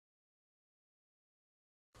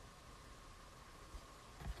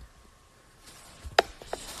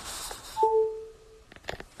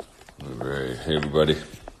Hey everybody.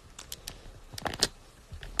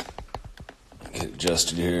 Get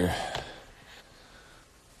adjusted here.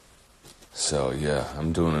 So yeah,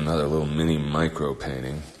 I'm doing another little mini micro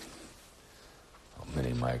painting. Well,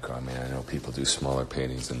 mini micro, I mean, I know people do smaller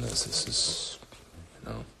paintings than this. This is,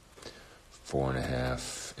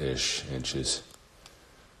 4.5-ish inches.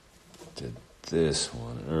 Did this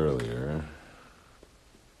one earlier.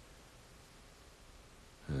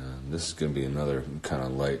 This is going to be another kind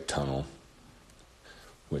of light tunnel,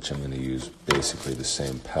 which I'm going to use basically the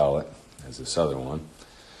same palette as this other one,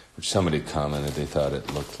 which somebody commented they thought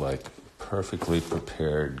it looked like perfectly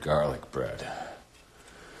prepared garlic bread.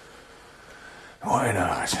 Why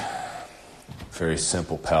not? Very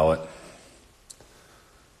simple palette.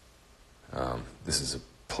 This is a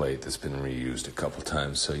plate that's been reused a couple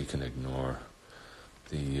times, so you can ignore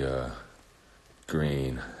the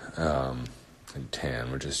green and tan.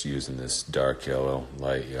 We're just using this dark yellow,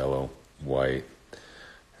 light yellow, white,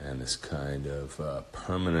 and this kind of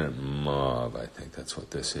permanent mauve. I think that's what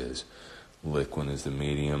this is. Liquid is the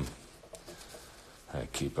medium. I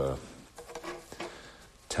keep a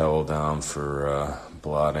towel down for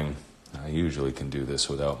blotting. I usually can do this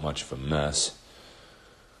without much of a mess.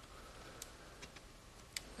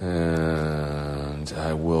 And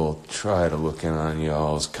I will try to look in on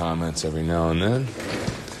y'all's comments every now and then.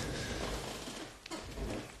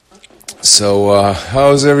 So,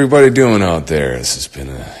 how's everybody doing out there? This has been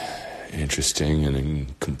an interesting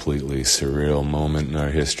and completely surreal moment in our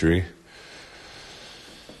history.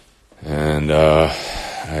 And I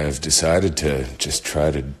have decided to just try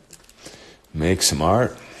to make some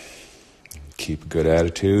art, keep a good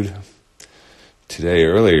attitude. Today,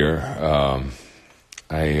 earlier,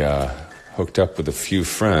 I hooked up with a few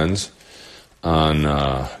friends on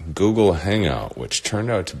Google Hangout, which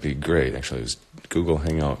turned out to be great. Actually, it was Google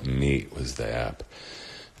Hangout Meet was the app.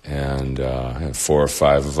 And 4 or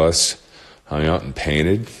 5 of us hung out and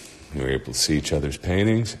painted. We were able to see each other's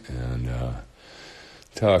paintings and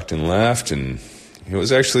talked and laughed, and it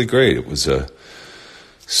was actually great. It was a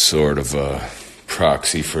sort of a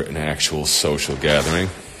proxy for an actual social gathering.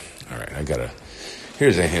 All right,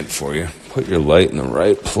 here's a hint for you. Put your light in the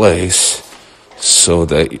right place so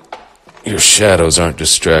that your shadows aren't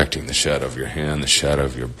distracting. The shadow of your hand, the shadow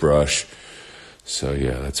of your brush. So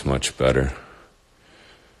yeah, that's much better.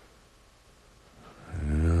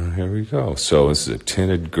 Here we go. So this is a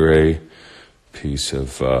tinted gray piece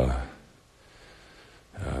of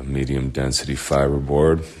medium density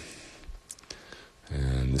fiberboard.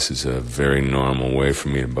 And this is a very normal way for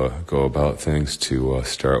me to go about things, to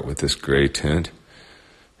start with this gray tint.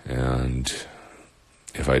 And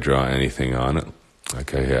if I draw anything on it,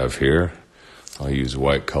 like I have here, I'll use a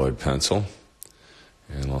white colored pencil.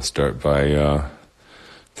 And I'll start by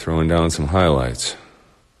throwing down some highlights.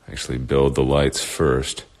 Actually build the lights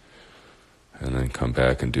first, and then come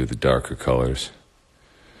back and do the darker colors.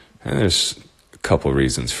 And there's a couple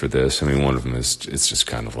reasons for this. I mean, one of them is it's just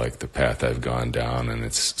kind of like the path I've gone down, and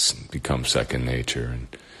it's become second nature. And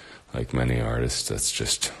like many artists, that's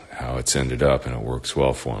just how it's ended up, and it works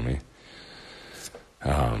well for me.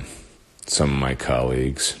 Some of my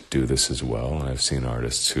colleagues do this as well, and I've seen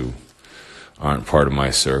artists who aren't part of my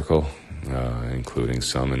circle, including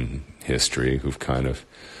some in history who've kind of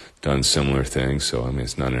done similar things. So, I mean,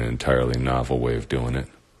 it's not an entirely novel way of doing it.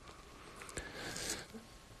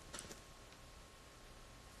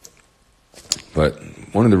 But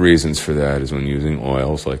one of the reasons for that is when using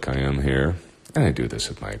oils like I am here, and I do this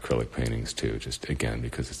with my acrylic paintings too, just again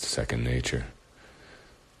because it's second nature.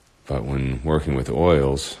 But when working with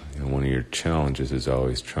oils, one of your challenges is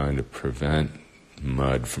always trying to prevent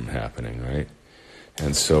mud from happening, right?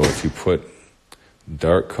 And so if you put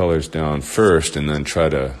dark colors down first and then try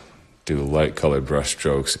to do light colored brush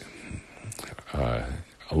strokes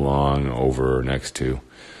along, over, or next to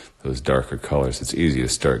those darker colors, it's easy to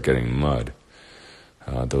start getting mud.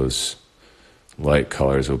 Those light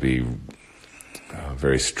colors will be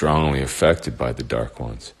very strongly affected by the dark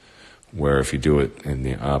ones, where if you do it in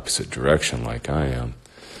the opposite direction like I am,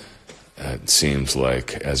 it seems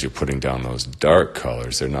like as you're putting down those dark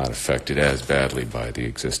colors, they're not affected as badly by the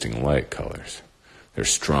existing light colors. They're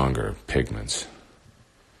stronger pigments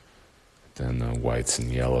than the whites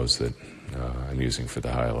and yellows that I'm using for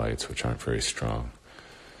the highlights, which aren't very strong.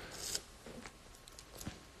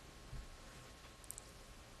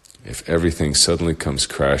 If everything suddenly comes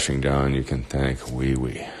crashing down, you can thank Wee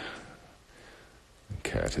Wee. The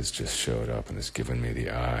cat has just showed up and has given me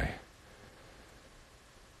the eye.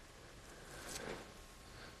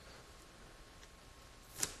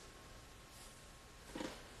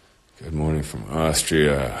 Good morning from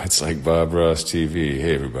Austria. It's like Bob Ross TV.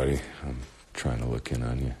 Hey, everybody. I'm trying to look in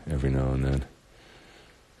on you every now and then.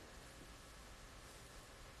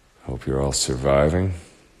 Hope you're all surviving.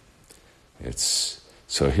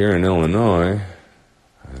 So here in Illinois,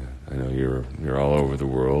 I know you're all over the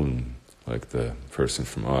world, and like the person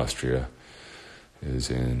from Austria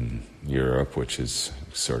is in Europe, which is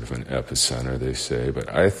sort of an epicenter, they say, but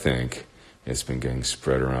I think it's been getting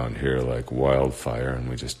spread around here like wildfire, and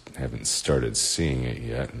we just haven't started seeing it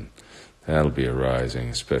yet, and that'll be arising,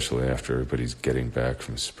 especially after everybody's getting back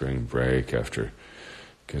from spring break, after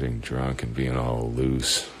getting drunk and being all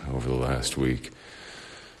loose over the last week.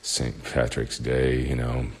 St. Patrick's Day,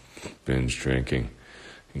 binge drinking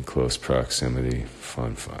in close proximity.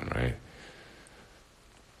 Fun, right?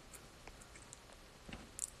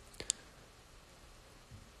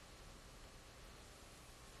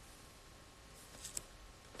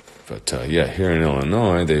 But here in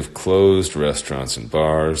Illinois, they've closed restaurants and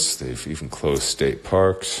bars. They've even closed state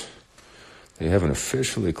parks. They haven't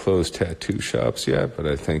officially closed tattoo shops yet, but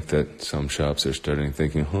I think that some shops are starting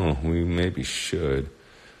thinking, we maybe should.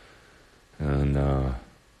 And, of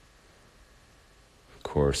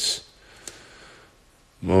course,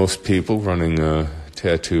 most people running a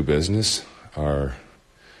tattoo business are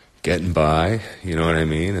getting by, you know what I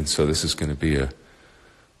mean? And so this is going to be a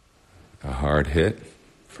hard hit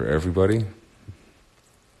for everybody.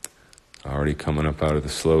 Already coming up out of the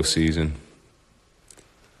slow season.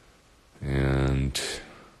 And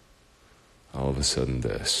all of a sudden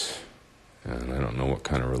this. And I don't know what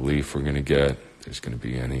kind of relief we're going to get. If there's going to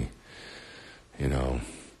be any,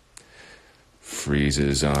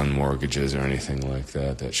 freezes on mortgages or anything like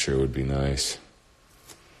that. That sure would be nice.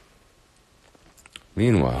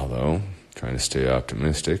 Meanwhile, though, trying to stay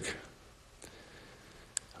optimistic,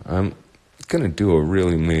 I'm going to do a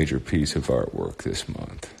really major piece of artwork this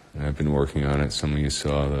month. And I've been working on it. Some of you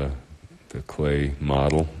saw the clay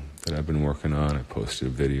model that I've been working on. I posted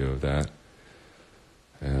a video of that.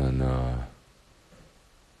 And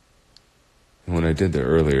when I did the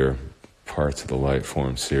earlier parts of the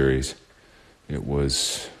Lightform series, it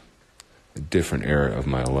was a different era of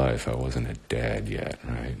my life. I wasn't a dad yet,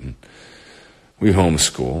 right? And we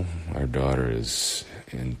homeschool. Our daughter is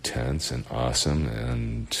intense and awesome,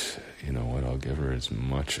 and you know what? I'll give her as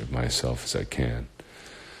much of myself as I can.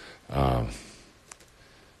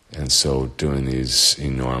 And so doing these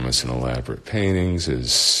enormous and elaborate paintings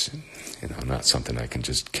is, not something I can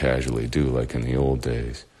just casually do like in the old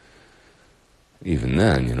days. Even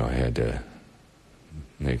then, I had to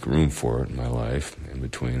make room for it in my life in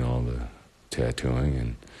between all the tattooing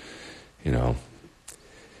and,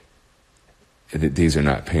 these are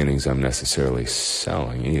not paintings I'm necessarily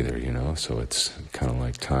selling either, so it's kind of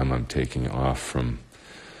like time I'm taking off from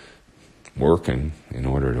working in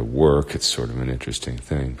order to work. It's sort of an interesting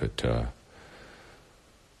thing, but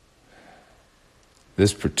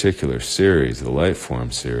this particular series, the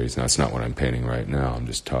Lightform series, that's not what I'm painting right now. I'm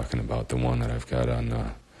just talking about the one that I've got on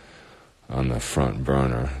the front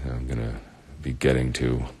burner that I'm going to be getting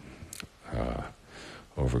to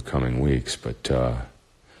over coming weeks. But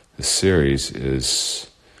the series is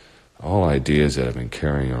all ideas that I've been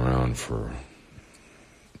carrying around for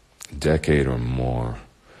a decade or more.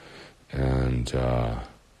 And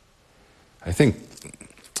I think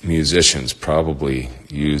musicians probably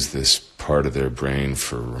use this part of their brain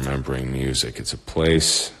for remembering music. It's a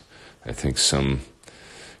place I think some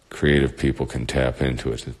creative people can tap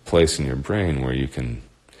into. It's a place in your brain where you can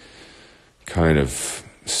kind of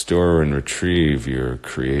store and retrieve your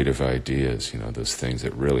creative ideas, those things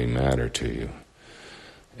that really matter to you.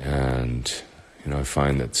 And, I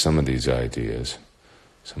find that some of these ideas,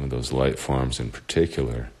 some of those light forms in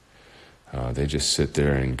particular, they just sit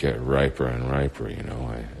there and get riper and riper,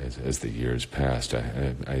 as the years passed.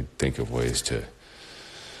 I think of ways to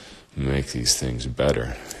make these things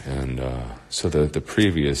better. And so the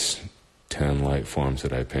previous 10 light forms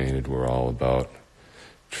that I painted were all about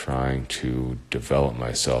trying to develop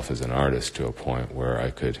myself as an artist to a point where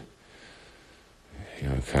I could,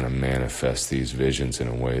 kind of manifest these visions in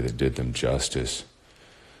a way that did them justice.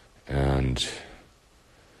 And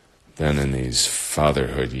then in these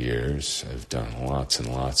fatherhood years, I've done lots and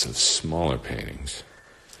lots of smaller paintings.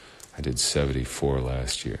 I did 74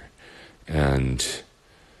 last year. And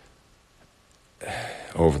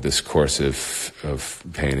over this course of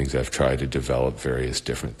paintings, I've tried to develop various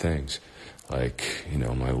different things. Like,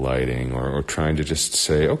 my lighting, or trying to just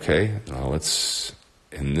say, okay, now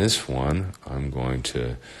in this one, I'm going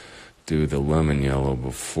to do the lemon yellow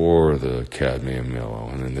before the cadmium yellow,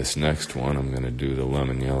 and in this next one, I'm going to do the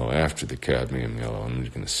lemon yellow after the cadmium yellow, and I'm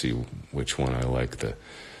going to see which one I like the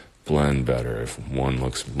blend better, if one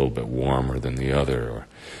looks a little bit warmer than the other, or,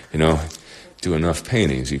 do enough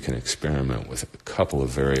paintings, you can experiment with a couple of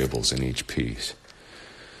variables in each piece.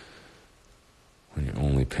 When you're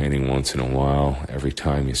only painting once in a while, every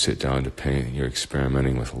time you sit down to paint, you're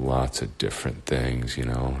experimenting with lots of different things, you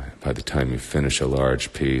know. By the time you finish a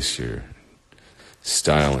large piece, your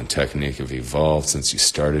style and technique have evolved since you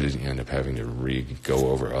started it. You end up having to go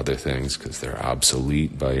over other things because they're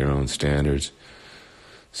obsolete by your own standards.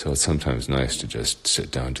 So it's sometimes nice to just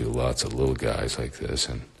sit down and do lots of little guys like this,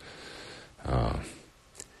 and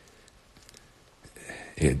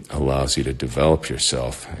it allows you to develop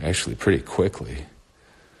yourself actually pretty quickly.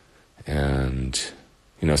 And,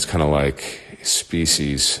 you know, it's kind of like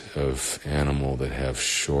species of animal that have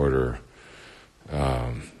shorter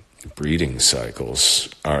breeding cycles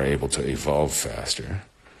are able to evolve faster.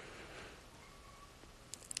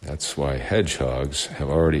 That's why hedgehogs have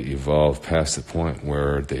already evolved past the point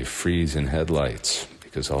where they freeze in headlights,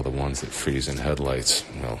 because all the ones that freeze in headlights,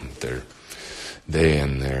 well, they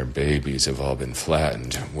and their babies have all been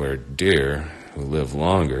flattened, where deer, who live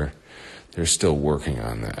longer, they're still working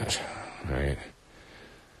on that, right?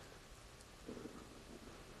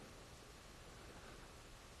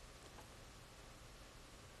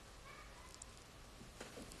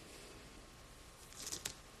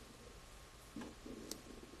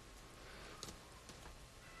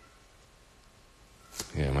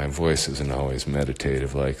 Yeah, my voice isn't always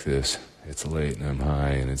meditative like this. It's late and I'm high,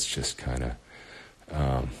 and it's just kind of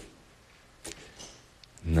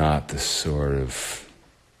not the sort of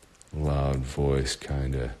loud voice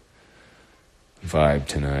kind of vibe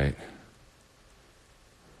tonight.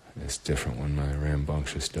 It's different when my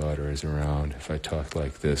rambunctious daughter is around. If I talked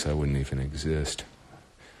like this, I wouldn't even exist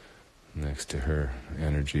next to her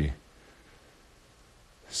energy.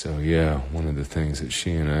 So yeah, one of the things that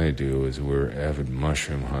she and I do is we're avid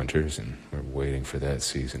mushroom hunters, and we're waiting for that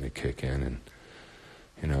season to kick in, and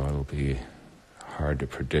you know, it'll be hard to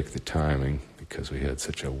predict the timing because we had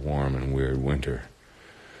such a warm and weird winter.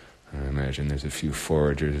 I imagine there's a few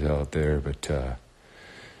foragers out there, but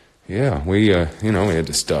yeah, we had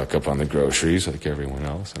to stock up on the groceries like everyone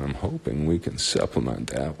else, and I'm hoping we can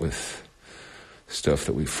supplement that with stuff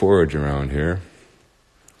that we forage around here.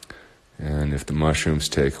 And if the mushrooms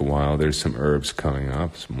take a while, there's some herbs coming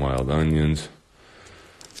up, some wild onions,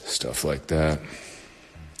 stuff like that.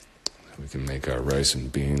 We can make our rice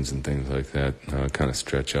and beans and things like that, kind of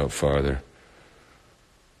stretch out farther.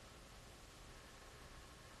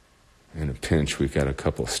 In a pinch, we've got a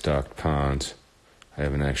couple stocked ponds. I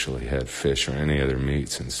haven't actually had fish or any other meat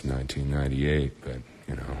since 1998, but,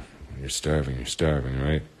 you know, when you're starving,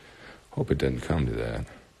 right? Hope it doesn't come to that.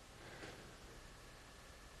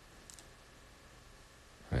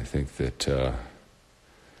 I think that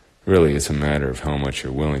really it's a matter of how much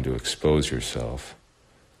you're willing to expose yourself.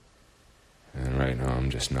 And right now I'm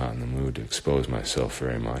just not in the mood to expose myself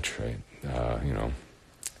very much, right?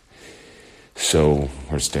 So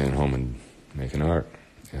we're staying home and making art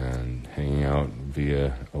and hanging out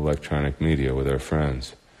via electronic media with our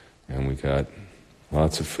friends. And we got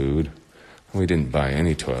lots of food. We didn't buy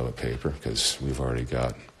any toilet paper because we've already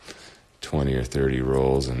got 20 or 30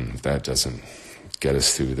 rolls, and if that doesn't get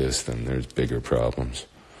us through this, then there's bigger problems.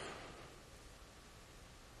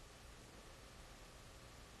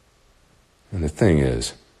 And the thing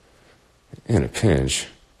is, in a pinch,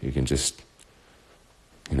 you can just,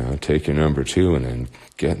 take your number 2 and then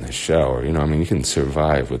get in the shower. You can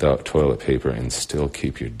survive without toilet paper and still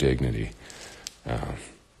keep your dignity.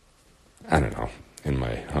 I don't know, in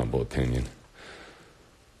my humble opinion.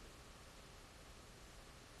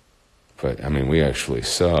 But, we actually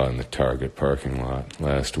saw in the Target parking lot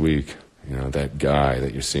last week, that guy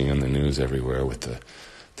that you're seeing on the news everywhere with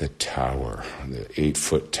the tower, the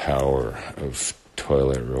 8-foot tower of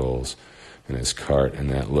toilet rolls in his cart,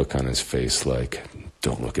 and that look on his face like,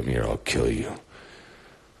 don't look at me or I'll kill you.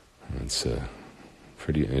 It's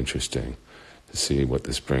pretty interesting to see what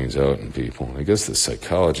this brings out in people. I guess the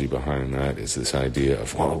psychology behind that is this idea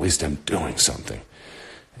of, well, at least I'm doing something.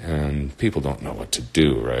 And people don't know what to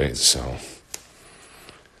do, right? So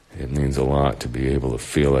it means a lot to be able to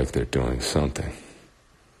feel like they're doing something.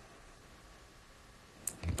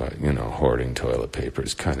 But, hoarding toilet paper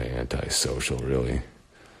is kind of antisocial, really.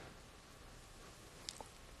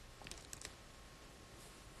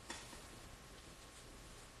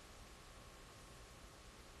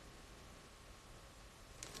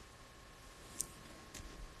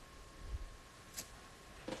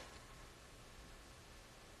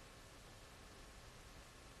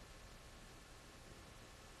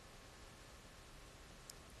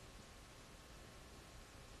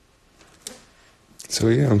 So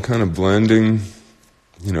yeah, I'm kind of blending,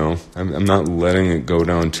 I'm not letting it go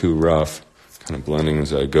down too rough. kind of blending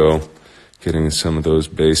as I go, getting some of those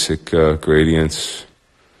basic gradients.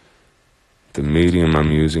 The medium I'm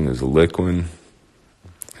using is liquid.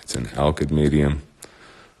 It's an alkyd medium,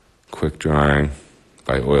 quick drying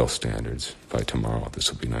by oil standards. By tomorrow, this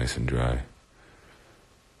will be nice and dry.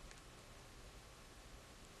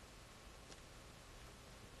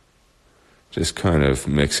 Just kind of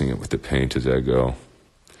mixing it with the paint as I go.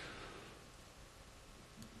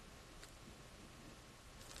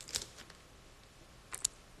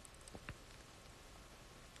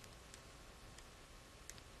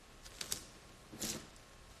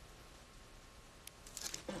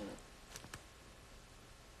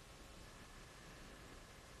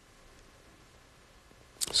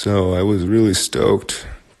 So I was really stoked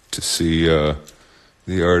to see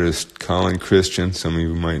the artist Colin Christian. Some of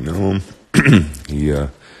you might know him. He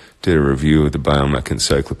did a review of the Biomech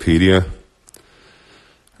Encyclopedia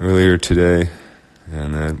earlier today,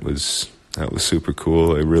 and that was super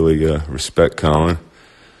cool. I really respect Colin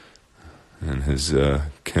and his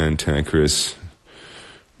cantankerous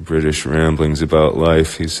British ramblings about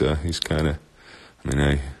life. He's kind of,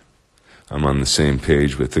 I'm on the same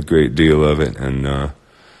page with a great deal of it, and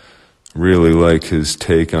really like his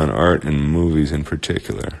take on art and movies in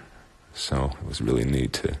particular. So it was really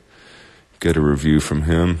neat to get a review from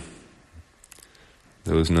him.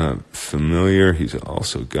 Those not familiar, he's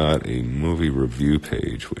also got a movie review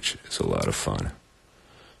page, which is a lot of fun.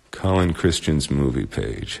 Colin Christian's movie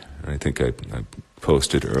page. I think I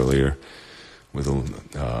posted earlier with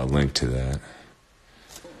a link to that.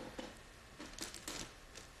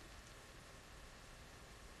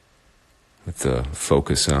 With the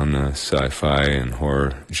focus on the sci-fi and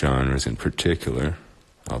horror genres in particular,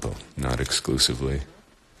 although not exclusively.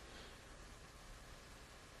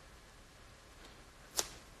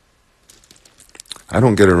 I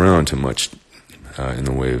don't get around to much in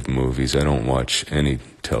the way of movies. I don't watch any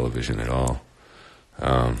television at all.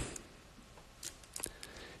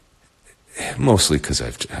 Mostly because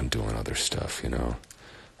I'm doing other stuff,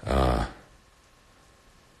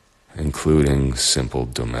 including simple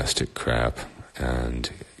domestic crap, and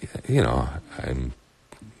I'm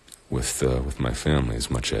with my family as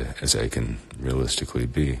much as I can realistically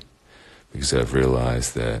be, because I've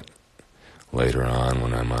realized that later on,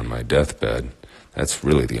 when I'm on my deathbed, that's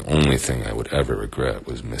really the only thing I would ever regret,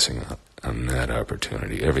 was missing on that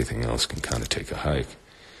opportunity. Everything else can kind of take a hike.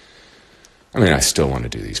 I still want to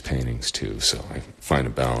do these paintings too, so I find a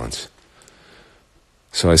balance.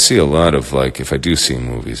 So I see a lot of, if I do see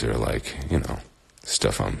movies, they're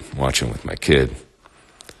stuff I'm watching with my kid.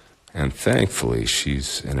 And thankfully,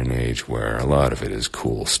 she's at an age where a lot of it is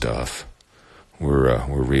cool stuff. We're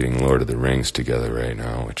reading Lord of the Rings together right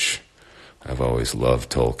now, which I've always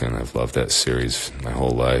loved Tolkien. I've loved that series my whole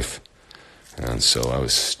life. And so I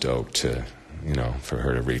was stoked to, for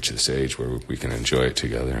her to reach this age where we can enjoy it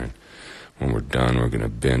together. And when we're done, we're going to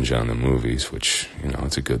binge on the movies, which,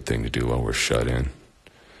 it's a good thing to do while we're shut in.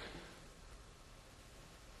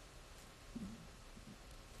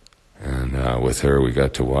 And with her, we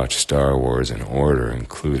got to watch Star Wars in order,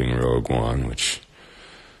 including Rogue One, which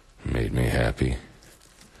made me happy.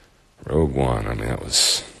 Rogue One, that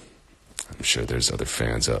was... I'm sure there's other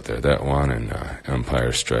fans out there. That one and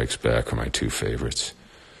Empire Strikes Back are my two favorites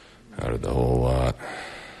out of the whole lot.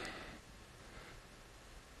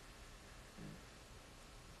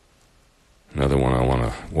 Another one I want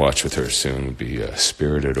to watch with her soon would be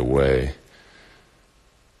Spirited Away.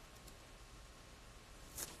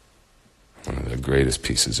 One of the greatest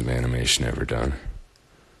pieces of animation ever done.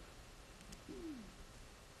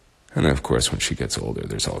 And then, of course, when she gets older,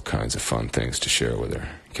 there's all kinds of fun things to share with her.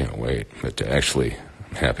 Can't wait. But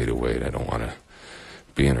I'm happy to wait. I don't want to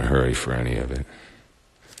be in a hurry for any of it.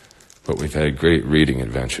 But we've had great reading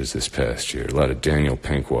adventures this past year. A lot of Daniel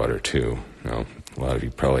Pinkwater, too. Now, a lot of you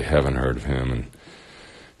probably haven't heard of him.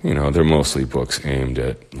 And, they're mostly books aimed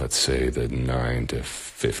at, let's say, the 9 to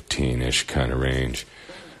 15-ish kind of range.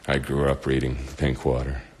 I grew up reading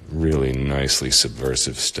Pinkwater. Really nicely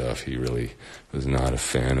subversive stuff. He really was not a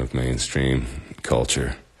fan of mainstream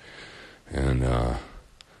culture, and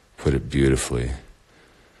put it beautifully.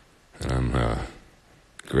 And I'm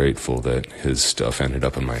grateful that his stuff ended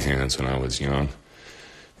up in my hands when I was young,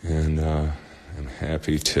 and I'm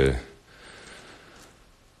happy to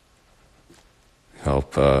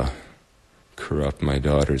help corrupt my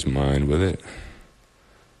daughter's mind with it.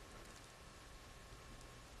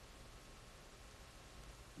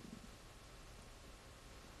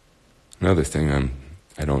 Another thing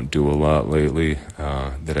I don't do a lot lately,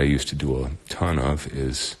 that I used to do a ton of,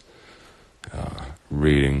 is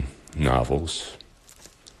reading novels.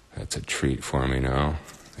 That's a treat for me now.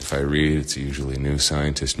 If I read, it's usually New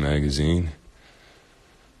Scientist magazine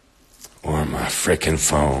or my frickin'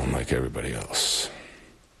 phone like everybody else.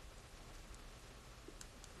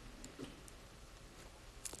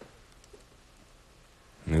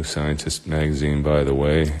 New Scientist magazine, by the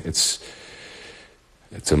way, it's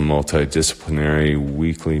a multidisciplinary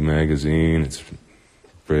weekly magazine. It's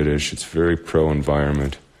British. It's very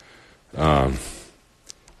pro-environment.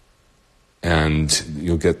 And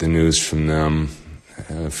you'll get the news from them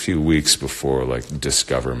a few weeks before, like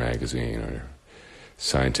Discover magazine or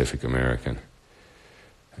Scientific American.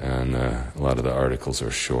 And a lot of the articles are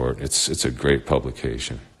short. It's a great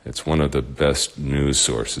publication. It's one of the best news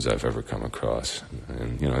sources I've ever come across.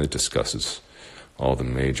 And, it discusses all the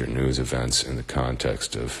major news events in the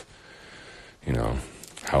context of,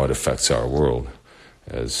 how it affects our world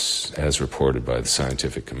as reported by the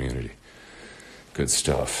scientific community. Good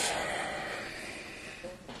stuff.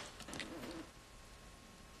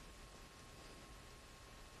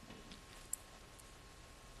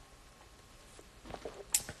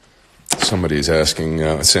 Somebody's asking,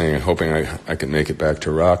 hoping I can make it back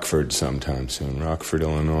to Rockford sometime soon. Rockford,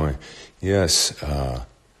 Illinois. Yes, I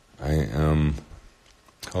am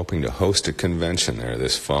hoping to host a convention there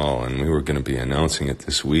this fall, and we were going to be announcing it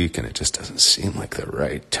this week, and it just doesn't seem like the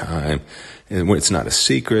right time. It's not a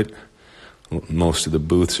secret. Most of the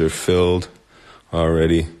booths are filled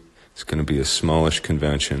already. It's going to be a smallish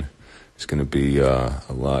convention. There's going to be a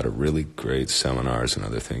lot of really great seminars and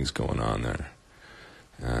other things going on there.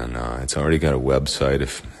 And it's already got a website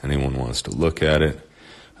if anyone wants to look at it.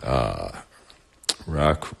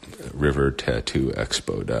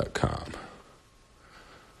 RockRiverTattooExpo.com.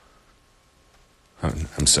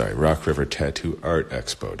 I'm sorry,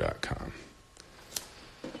 RockRiverTattooArtExpo.com.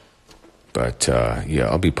 But,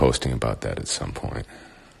 I'll be posting about that at some point.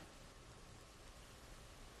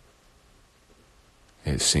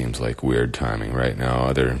 It seems like weird timing right now.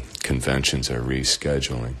 Other conventions are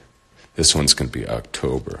rescheduling. This one's going to be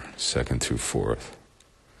October 2nd through 4th.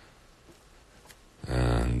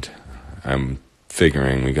 And I'm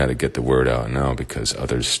figuring we got to get the word out now because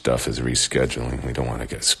other stuff is rescheduling. We don't want to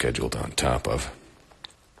get scheduled on top of.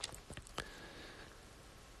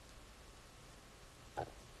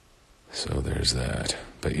 So there's that.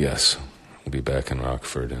 But yes, we'll be back in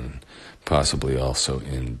Rockford and possibly also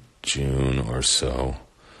in June or so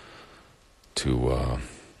to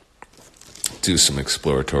do some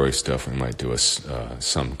exploratory stuff. We might do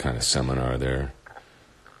some kind of seminar there.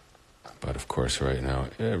 But of course, right now,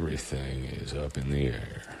 everything is up in the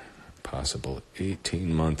air. Possible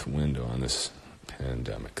 18-month window on this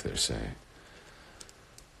pandemic, they're saying.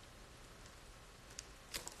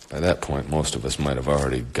 By that point, most of us might have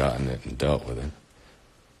already gotten it and dealt with it.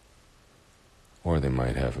 Or they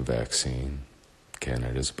might have a vaccine.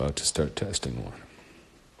 Canada's about to start testing one.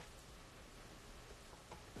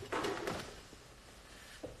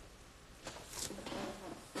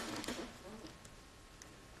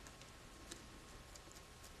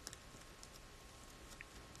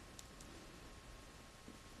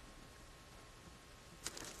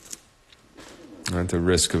 At the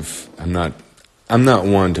risk of, I'm not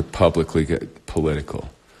one to publicly get political,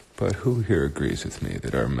 but who here agrees with me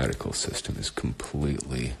that our medical system is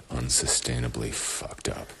completely unsustainably fucked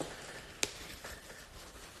up?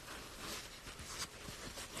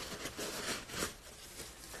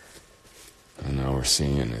 And now we're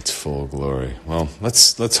seeing it in its full glory. Well,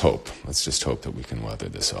 let's hope. Let's just hope that we can weather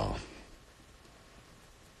this all.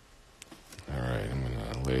 All right, I'm going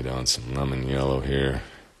to lay down some lemon yellow here.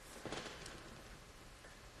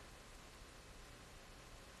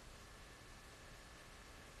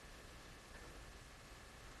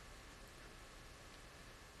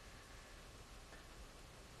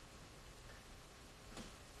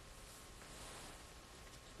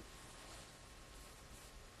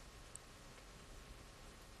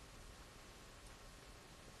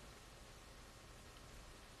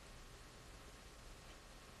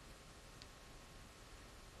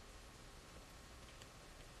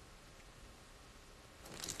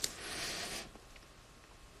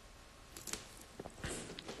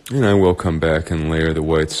 And I will come back and layer the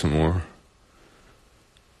white some more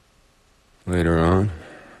later on.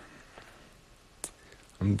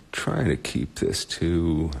 I'm trying to keep this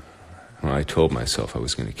to, well, I told myself I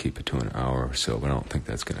was going to keep it to an hour or so, but I don't think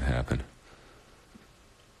that's going to happen.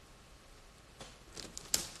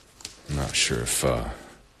 I'm not sure if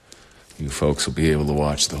you folks will be able to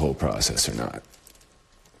watch the whole process or not.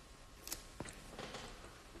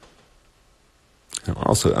 And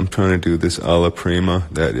also, I'm trying to do this alla prima,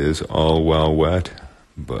 that is all while wet,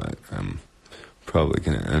 but I'm probably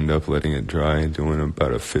going to end up letting it dry and doing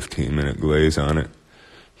about a 15-minute glaze on it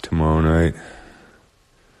tomorrow night,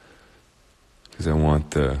 because I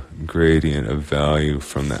want the gradient of value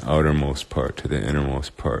from the outermost part to the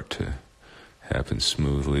innermost part to happen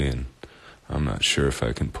smoothly, and I'm not sure if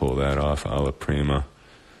I can pull that off alla prima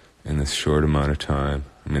in this short amount of time.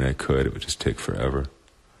 I mean, I could, it would just take forever.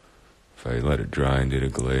 If I let it dry and did a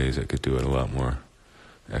glaze, I could do it a lot more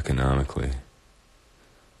economically.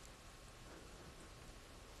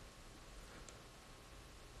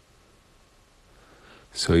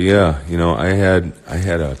 So yeah, I had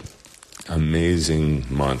a amazing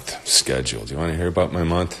month scheduled. Do you want to hear about my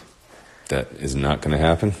month? That is not going to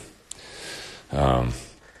happen.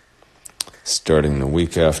 Starting the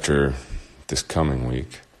week after this coming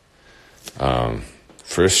week,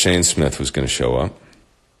 first Shane Smith was going to show up,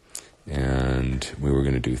 and we were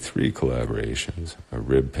going to do 3 collaborations: a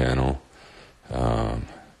rib panel,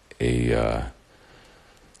 a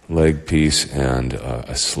leg piece, and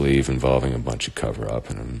a sleeve involving a bunch of cover-up.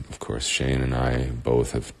 And of course, Shane and I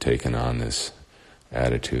both have taken on this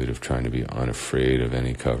attitude of trying to be unafraid of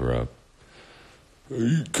any cover-up. I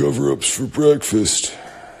eat cover-ups for breakfast.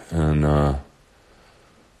 And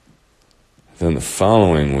then the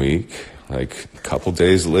following week, like a couple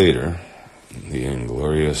days later, the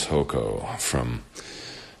inglorious Hoko from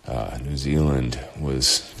New Zealand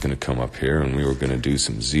was going to come up here, and we were going to do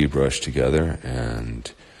some ZBrush together.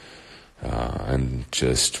 And I'm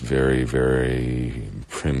just very, very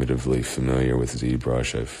primitively familiar with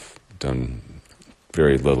ZBrush. I've done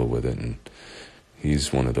very little with it, and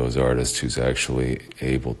he's one of those artists who's actually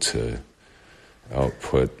able to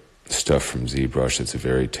output stuff from ZBrush that's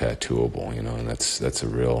very tattooable, and that's a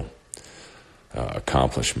real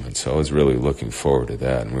accomplishment. So I was really looking forward to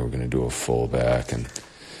that, and we were going to do a full back, and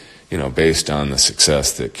based on the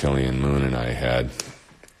success that Killian Moon and I had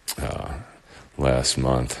last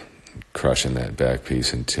month, crushing that back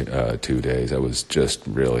piece in 2 days, I was just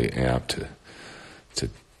really amped to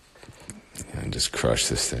just crush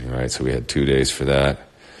this thing, right? So we had 2 days for that.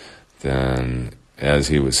 Then, as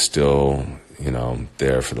he was still,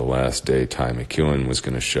 there for the last day, Ty McEwen was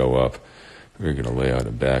going to show up. We were going to lay out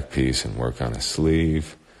a back piece and work on a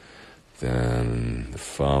sleeve. Then the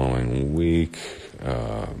following week,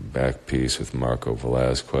 back piece with Marco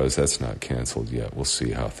Velazquez. That's not canceled yet. We'll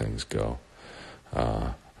see how things go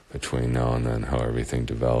between now and then, how everything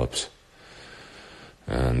develops.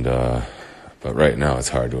 And but right now it's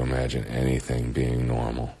hard to imagine anything being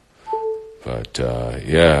normal. But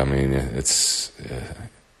yeah, I mean, it's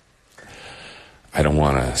I don't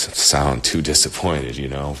want to sound too disappointed,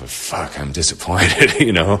 but fuck, I'm disappointed,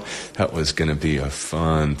 That was going to be a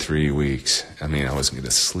fun 3 weeks. I mean, I wasn't going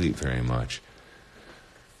to sleep very much.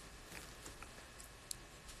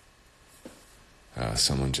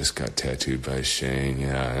 Someone just got tattooed by Shane.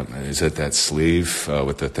 Yeah, is it that sleeve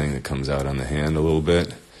with the thing that comes out on the hand a little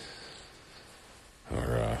bit?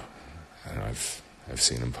 Or I don't know. I've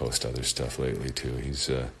seen him post other stuff lately too.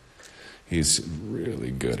 He's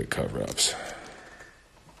really good at cover-ups.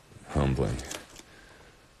 Humbling.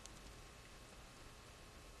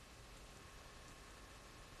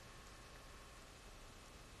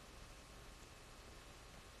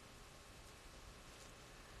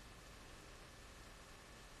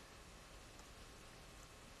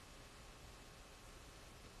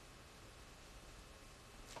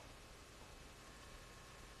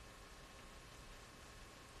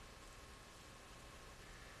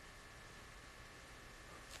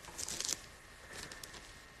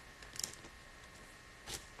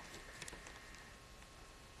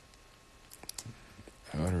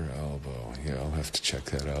 Outer elbow. Yeah, I'll have to check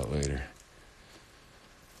that out later.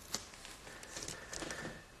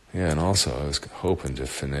 Yeah, and also I was hoping to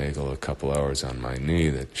finagle a couple hours on my knee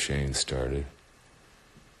that Shane started.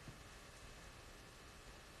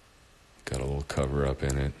 Got a little cover up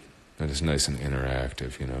in it. That is nice and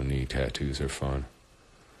interactive, knee tattoos are fun.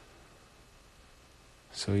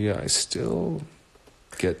 So yeah, I still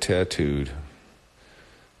get tattooed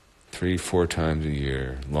 3-4 times a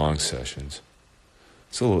year, long sessions.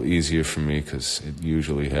 It's a little easier for me because it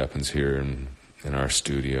usually happens here in our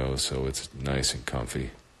studio, so it's nice and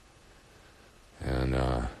comfy. And,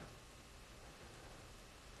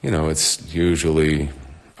 it's usually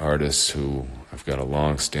artists who I've got a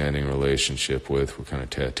long-standing relationship with. We're kind of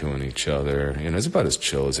tattooing each other. It's about as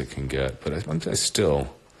chill as it can get, but I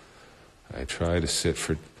try to sit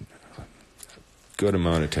for a good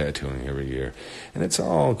amount of tattooing every year. And it's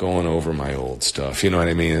all going over my old stuff, you know what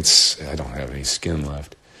I mean? I don't have any skin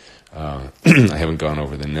left. I haven't gone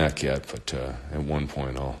over the neck yet, but at one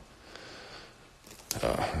point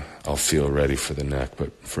I'll feel ready for the neck.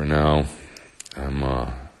 But for now, I'm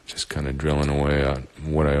just kind of drilling away on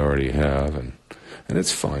what I already have, and And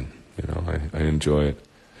it's fun, I enjoy it.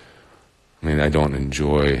 I mean, I don't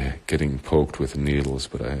enjoy getting poked with needles,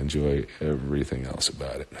 but I enjoy everything else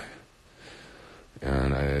about it.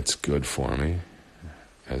 And it's good for me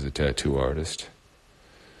as a tattoo artist.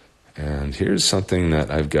 And here's something that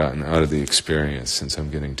I've gotten out of the experience since I'm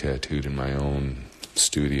getting tattooed in my own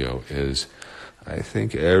studio is I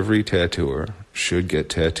think every tattooer should get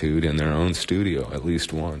tattooed in their own studio at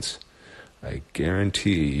least once. I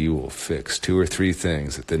guarantee you will fix 2 or 3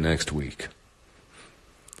 things at the next week.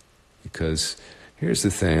 Because here's the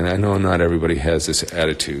thing, and I know not everybody has this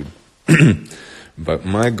attitude, but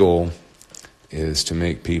my goal is to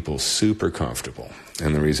make people super comfortable.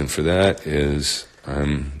 And the reason for that is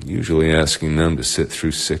I'm usually asking them to sit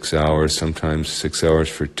through 6 hours, sometimes 6 hours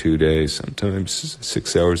for 2 days, sometimes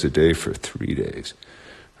 6 hours a day for 3 days,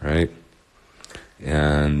 right?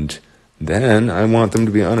 And then I want them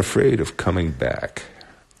to be unafraid of coming back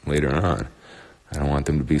later on. I don't want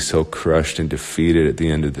them to be so crushed and defeated at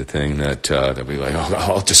the end of the thing that they'll be like, oh,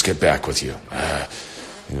 I'll just get back with you. I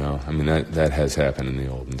mean, that has happened in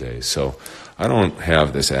the olden days. So I don't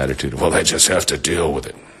have this attitude, well, I just have to deal with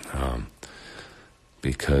it.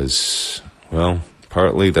 Because, well,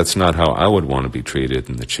 partly that's not how I would want to be treated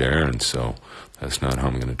in the chair, and so that's not how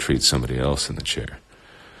I'm going to treat somebody else in the chair.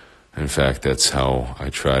 In fact, that's how I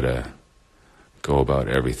try to go about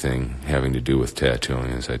everything having to do with tattooing,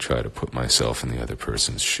 is I try to put myself in the other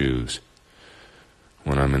person's shoes.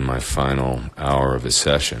 When I'm in my final hour of a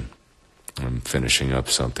session, I'm finishing up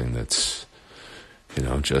something that's,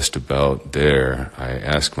 just about there, I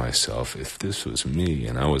ask myself, if this was me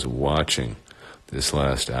and I was watching this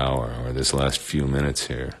last hour or this last few minutes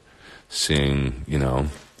here, seeing,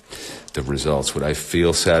 the results, would I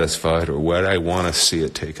feel satisfied or would I want to see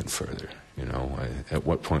it taken further? At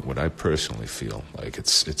what point would I personally feel like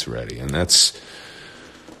it's ready? And that's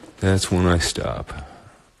when I stop.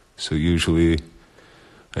 So usually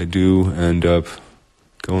I do end up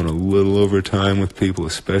going a little over time with people,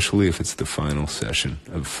 especially if it's the final session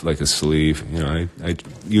of like a sleeve. I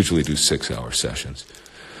usually do 6-hour sessions.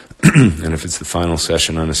 And if it's the final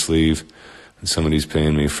session on a sleeve and somebody's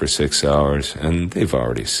paying me for 6 hours and they've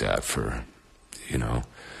already sat for,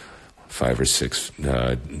 5 or 6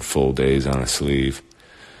 full days on a sleeve,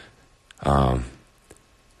 the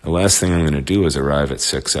last thing I'm going to do is arrive at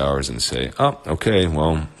 6 hours and say, oh, okay,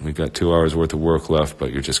 well, we've got 2 hours worth of work left,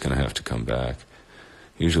 but you're just going to have to come back.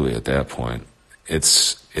 Usually at that point,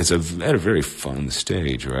 it's at a very fun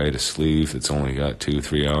stage, right? A sleeve that's only got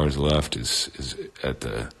 2-3 hours left is at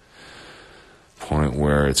the point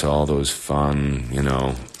where it's all those fun,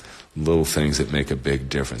 little things that make a big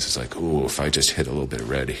difference. It's like, ooh, if I just hit a little bit of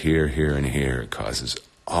red here, here, and here, it causes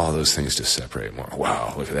all those things to separate more.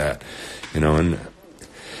 Wow, look at that. And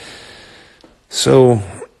so,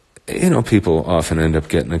 people often end up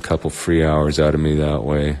getting a couple free hours out of me that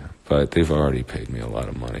way, but they've already paid me a lot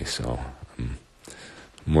of money, so I'm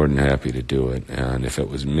more than happy to do it. And if it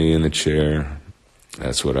was me in the chair,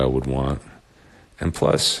 that's what I would want. And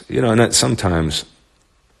plus, and that sometimes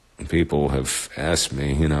people have asked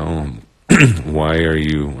me, why are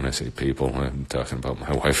you, when I say people, I'm talking about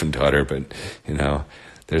my wife and daughter, but,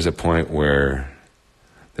 there's a point where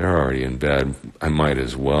they're already in bed. I might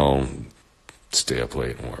as well stay up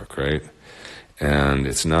late and work, right? And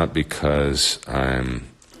it's not because I'm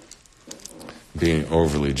being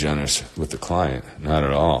overly generous with the client, not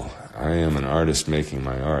at all. I am an artist making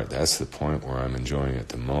my art. That's the point where I'm enjoying it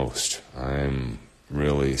the most. I'm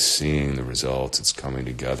really seeing the results. It's coming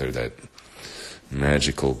together. That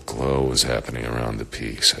magical glow is happening around the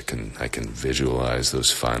piece. I can visualize those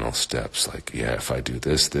final steps. Like, yeah, if I do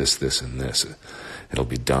this, and this, it'll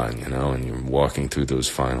be done, and you're walking through those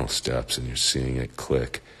final steps and you're seeing it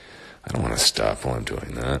click. I don't want to stop while I'm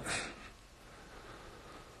doing that.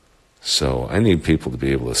 So I need people to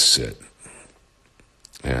be able to sit.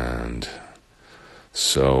 And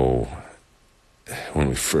so when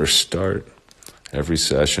we first start, every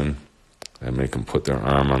session, I make them put their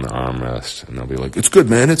arm on the armrest, and they'll be like, it's good,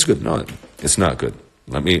 man, it's good. No, it's not good.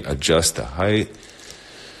 Let me adjust the height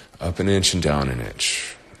up an inch and down an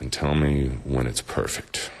inch, and tell me when it's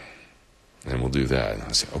perfect. And we'll do that. And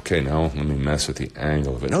I'll say, okay, now let me mess with the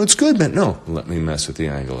angle of it. No, it's good, man. No, let me mess with the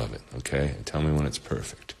angle of it, okay? And tell me when it's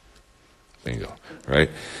perfect. Bingo, right?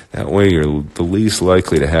 That way you're the least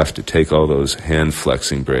likely to have to take all those hand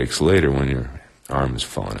flexing breaks later when your arm is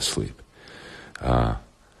falling asleep.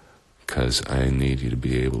 Because I need you to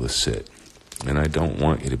be able to sit. And I don't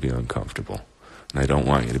want you to be uncomfortable. And I don't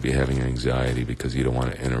want you to be having anxiety because you don't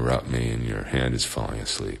want to interrupt me and your hand is falling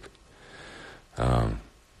asleep.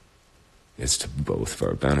 It's to both of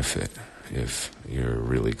our benefit if you're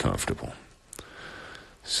really comfortable.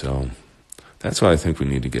 So that's why I think we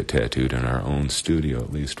need to get tattooed in our own studio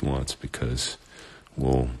at least once, because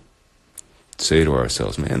we'll say to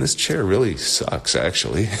ourselves, man, this chair really sucks,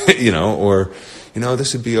 actually, or,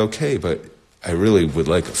 this would be okay, but I really would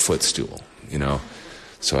like a footstool,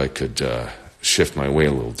 so I could shift my weight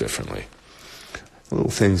a little differently.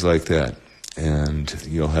 Little things like that. And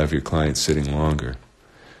you'll have your clients sitting longer.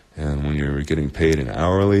 And when you're getting paid an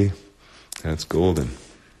hourly, that's golden.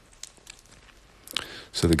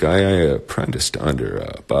 So the guy I apprenticed under,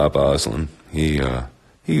 Bob Oslin, he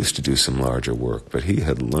used to do some larger work, but he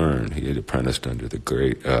had apprenticed under the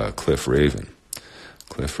great Cliff Raven.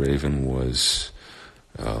 Cliff Raven was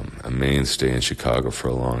a mainstay in Chicago for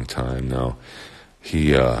a long time. Now,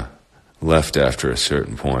 he left after a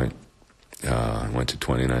certain point, went to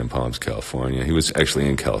 29 Palms, California. He was actually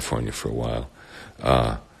in California for a while,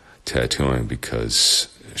 tattooing, because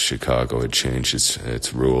Chicago had changed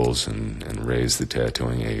its rules and raised the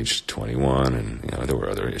tattooing age to 21, and there were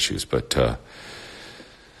other issues. But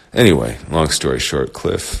anyway, long story short,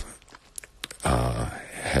 Cliff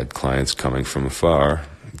had clients coming from afar,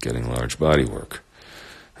 getting large body work.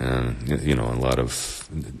 And, a lot of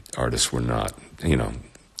artists were not,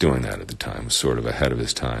 doing that at the time. It was sort of ahead of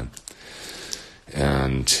his time.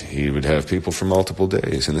 And he would have people for multiple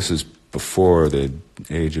days. And this is before the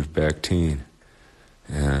age of Bakhtin.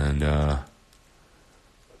 And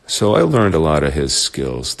so I learned a lot of his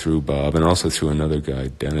skills through Bob, and also through another guy,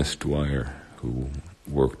 Dennis Dwyer, who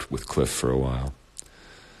worked with Cliff for a while.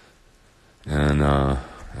 And I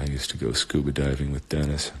used to go scuba diving with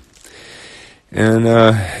Dennis. And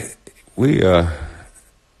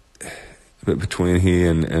between he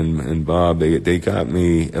and Bob, they got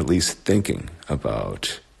me at least thinking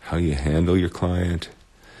about how you handle your client,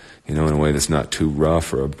 in a way that's not too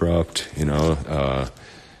rough or abrupt.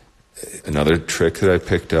 Another trick that I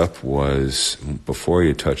picked up was, before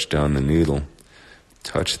you touch down the needle,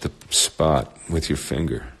 touch the spot with your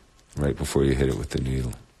finger right before you hit it with the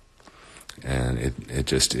needle. And it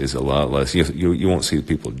just is a lot less. You won't see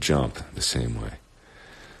people jump the same way.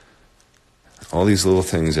 All these little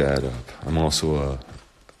things add up. I'm also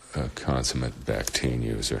a consummate Bakhtin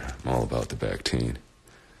user. I'm all about the Bakhtin.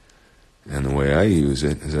 And the way I use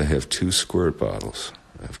it is I have 2 squirt bottles.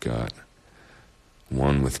 I've got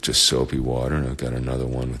one with just soapy water, and I've got another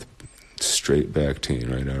one with straight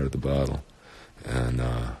Bakhtin right out of the bottle. And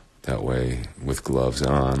that way, with gloves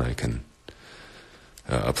on, I can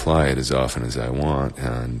apply it as often as I want,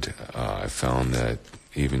 and I found that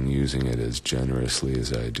even using it as generously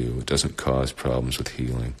as I do, it doesn't cause problems with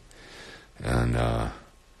healing. And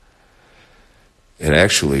it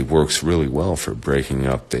actually works really well for breaking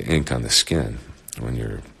up the ink on the skin when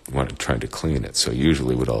you're trying to clean it. So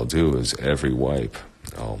usually what I'll do is every wipe,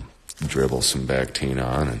 I'll dribble some Bakhtin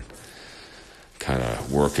on and kind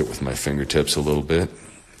of work it with my fingertips a little bit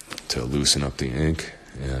to loosen up the ink,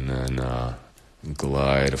 and then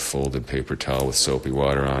glide a folded paper towel with soapy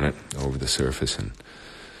water on it over the surface and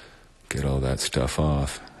get all that stuff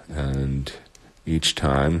off. And each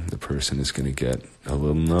time the person is going to get a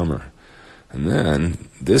little number. And then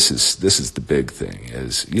this is the big thing,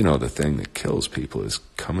 is the thing that kills people is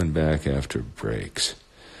coming back after breaks.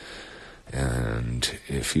 And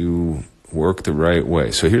if you work the right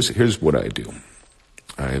way, so here's what I do.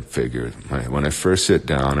 I figured when I first sit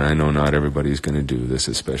down, and I know not everybody's going to do this,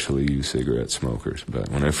 especially you cigarette smokers, but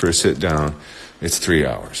when I first sit down, it's 3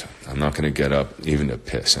 hours. I'm not going to get up even to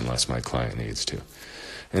piss unless my client needs to.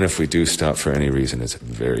 And if we do stop for any reason, it's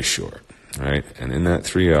very short, right? And in that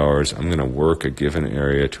 3 hours, I'm going to work a given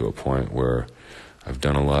area to a point where I've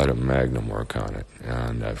done a lot of magnum work on it,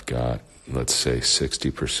 and I've got, let's say,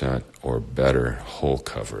 60% or better hole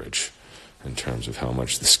coverage in terms of how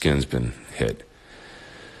much the skin's been hit.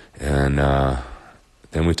 And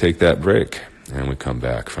then we take that break, and we come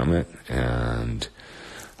back from it, and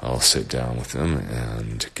I'll sit down with them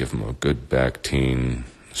and give them a good Bakhtin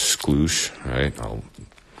sploosh, right? I'll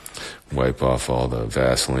wipe off all the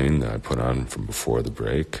Vaseline that I put on from before the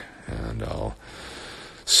break, and I'll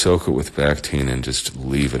soak it with Bakhtin and just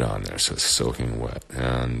leave it on there so it's soaking wet.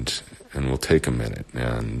 And we'll take a minute,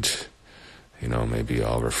 and maybe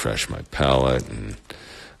I'll refresh my palette and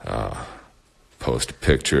post a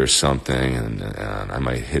picture or something, and I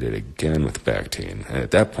might hit it again with Bakhtin. And at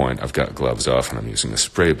that point, I've got gloves off, and I'm using a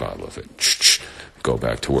spray bottle of it. Go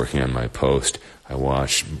back to working on my post. I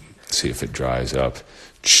watch, see if it dries up.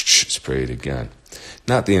 Spray it again.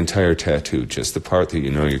 Not the entire tattoo, just the part that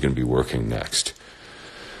you're going to be working next.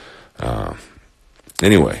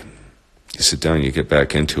 Anyway, you sit down, you get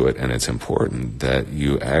back into it, and it's important that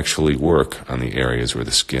you actually work on the areas where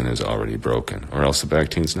the skin is already broken, or else the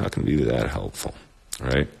Bakhtin's not going to be that helpful.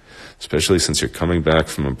 right? Especially since you're coming back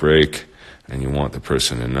from a break and you want the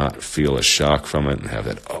person to not feel a shock from it and have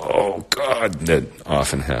that, oh God, that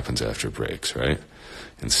often happens after breaks, right?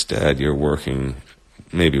 Instead, you're working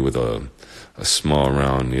maybe with a small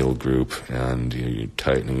round needle group and you're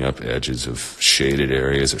tightening up edges of shaded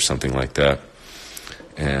areas or something like that.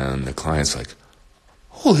 And the client's like,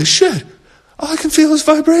 holy shit, I can feel his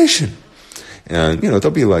vibration. And,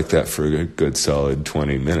 they'll be like that for a good solid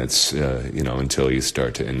 20 minutes, until you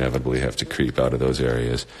start to inevitably have to creep out of those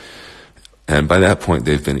areas. And by that point,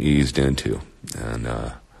 they've been eased into. And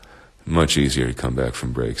much easier to come back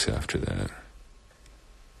from breaks after that.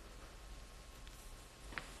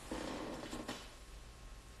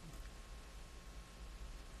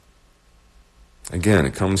 Again,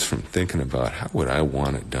 it comes from thinking about how would I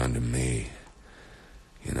want it done to me,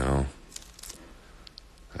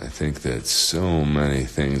 I think that so many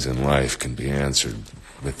things in life can be answered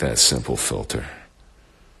with that simple filter.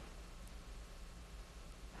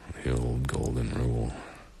 The old golden rule.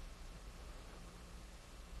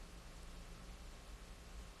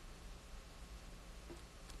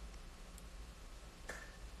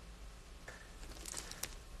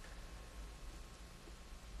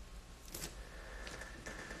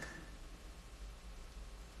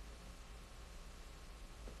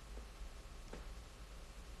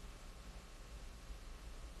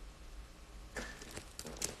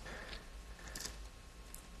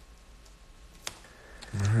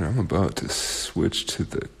 Alright, I'm about to switch to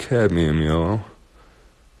the cadmium yellow.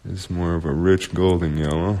 It's more of a rich golden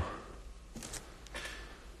yellow.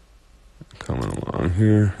 Coming along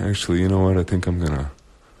here. Actually, you know what? I think I'm going to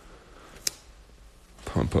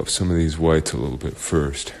pump up some of these whites a little bit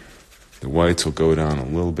first. The whites will go down a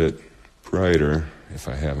little bit brighter if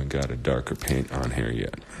I haven't got a darker paint on here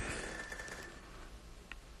yet.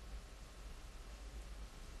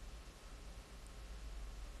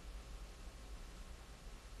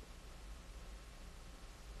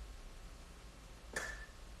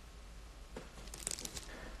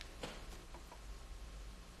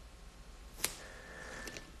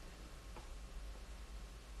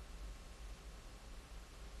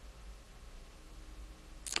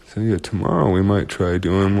 So yeah, tomorrow we might try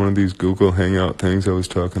doing one of these Google Hangout things I was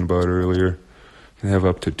talking about earlier. You can have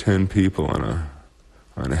up to 10 people on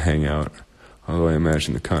a Hangout. Although I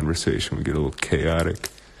imagine the conversation would get a little chaotic.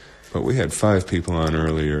 But we had 5 people on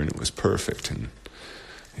earlier and it was perfect. And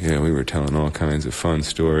yeah, we were telling all kinds of fun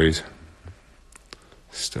stories.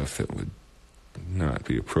 Stuff that would not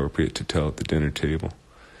be appropriate to tell at the dinner table.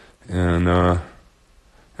 And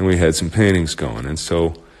we had some paintings going. And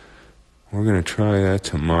so we're going to try that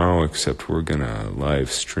tomorrow, except we're going to live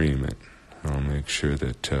stream it. I'll make sure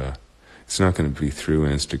that it's not going to be through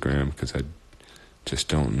Instagram because I just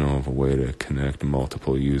don't know of a way to connect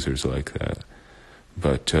multiple users like that.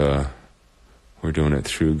 But we're doing it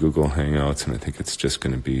through Google Hangouts, and I think it's just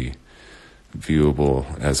going to be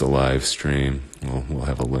viewable as a live stream. We'll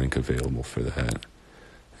have a link available for that.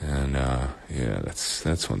 And yeah,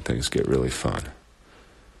 that's when things get really fun.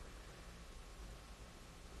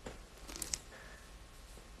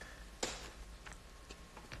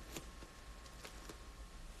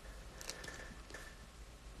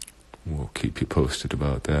 We'll keep you posted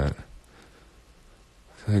about that.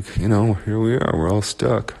 It's like, here we are. We're all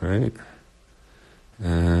stuck, right?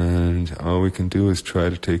 And all we can do is try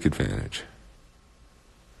to take advantage.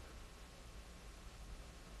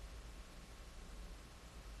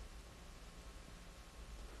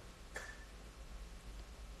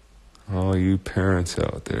 All you parents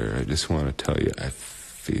out there, I just want to tell you, I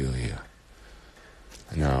feel you.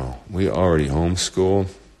 Now, we already homeschool,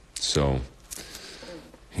 so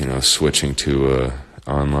switching to a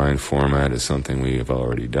online format is something we have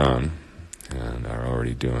already done and are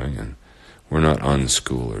already doing. And we're not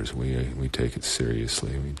unschoolers. We take it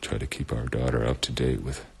seriously. We try to keep our daughter up to date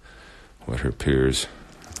with what her peers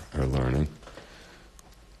are learning.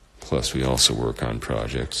 Plus, we also work on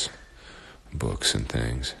projects, books and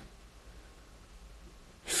things.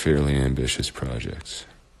 Fairly ambitious projects.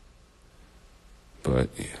 But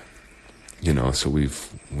so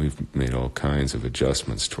we've made all kinds of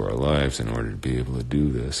adjustments to our lives in order to be able to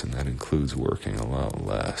do this, and that includes working a lot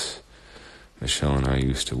less. Michelle and I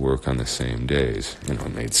used to work on the same days.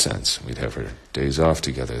 It made sense. We'd have our days off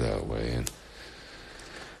together that way, and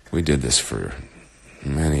we did this for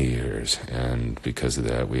many years, and because of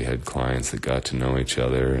that, we had clients that got to know each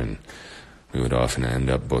other, and we would often end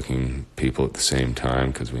up booking people at the same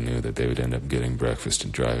time because we knew that they would end up getting breakfast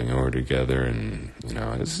and driving over together, and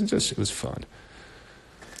it was fun.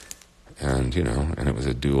 And and it was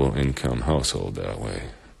a dual income household that way.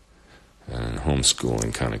 And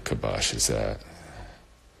homeschooling kind of kiboshes that.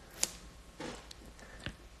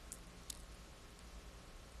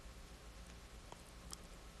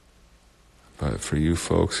 But for you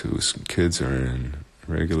folks whose kids are in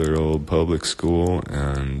regular old public school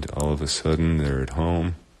and all of a sudden they're at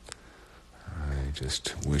home, I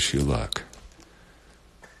just wish you luck.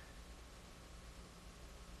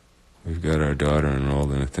 We've got our daughter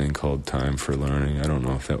enrolled in a thing called Time for Learning. I don't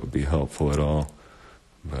know if that would be helpful at all,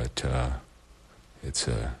 but it's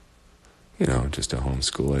just a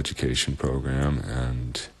homeschool education program,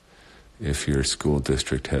 and if your school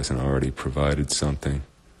district hasn't already provided something,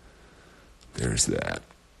 there's that.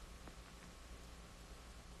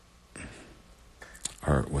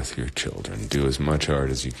 Art with your children. Do as much art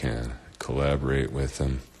as you can. Collaborate with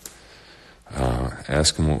them.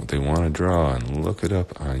 Ask them what they want to draw and look it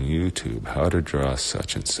up on YouTube, how to draw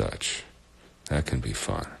such and such. That can be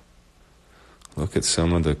fun. Look at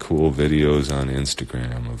some of the cool videos on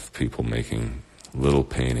Instagram of people making little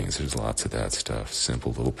paintings. There's lots of that stuff.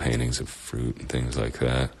 Simple little paintings of fruit and things like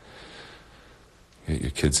that. Get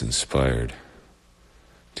your kids inspired.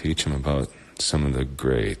 Teach them about some of the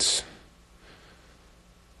greats.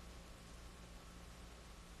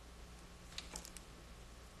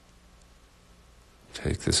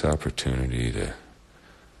 Take this opportunity to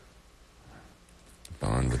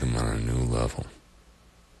bond with them on a new level.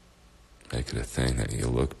 Make it a thing that you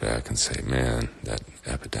look back and say, man, that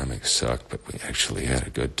epidemic sucked, but we actually had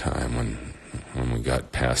a good time when we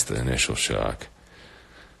got past the initial shock.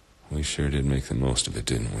 We sure did make the most of it,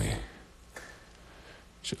 didn't we?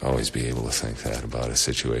 Should always be able to think that about a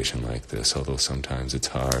situation like this, although sometimes it's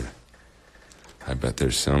hard. I bet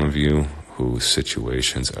there's some of you whose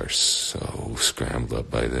situations are so scrambled up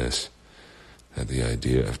by this that the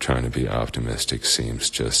idea of trying to be optimistic seems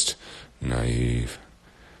just naive.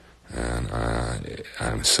 And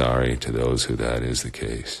I'm sorry to those who that is the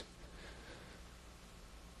case.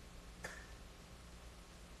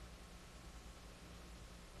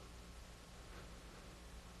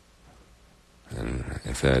 And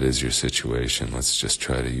if that is your situation, let's just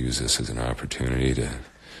try to use this as an opportunity to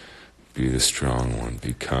be the strong one,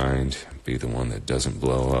 be kind, be the one that doesn't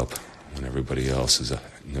blow up when everybody else's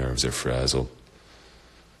nerves are frazzled.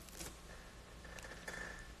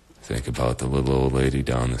 Think about the little old lady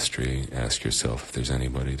down the street. Ask yourself if there's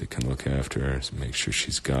anybody that can look after her, make sure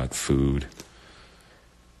she's got food.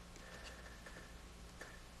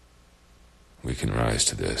 We can rise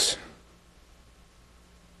to this.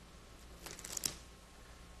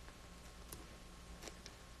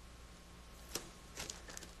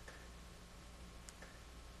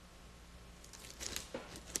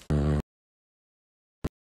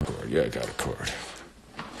 Yeah, I got a cord.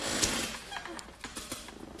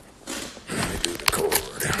 Let me do the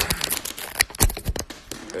cord.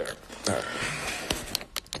 There. All right.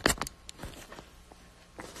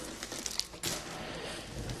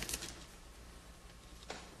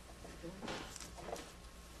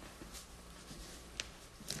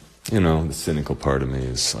 You know, the cynical part of me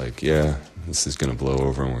is like, yeah, this is going to blow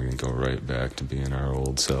over and we're going to go right back to being our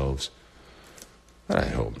old selves. But I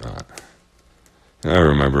hope not. I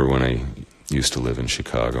remember when I used to live in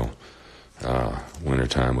Chicago,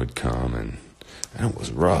 wintertime would come and it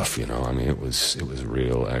was rough, you know. I mean, it was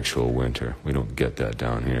real, actual winter. We don't get that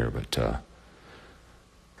down here, but,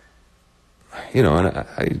 and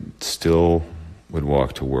I still would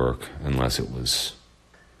walk to work unless it was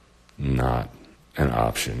not an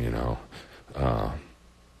option, you know.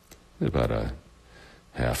 About a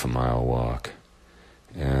half-a-mile walk.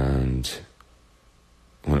 And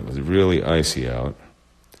when it was really icy out,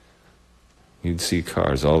 you'd see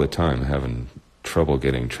cars all the time having trouble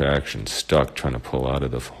getting traction, stuck trying to pull out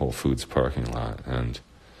of the Whole Foods parking lot. And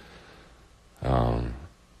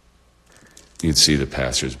you'd see the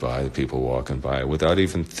passersby, the people walking by, without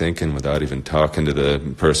even thinking, without even talking to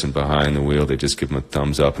the person behind the wheel. They just give them a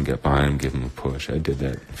thumbs up and get behind them, give them a push. I did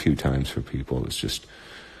that a few times for people. It was just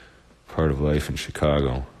part of life in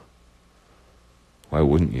Chicago. Why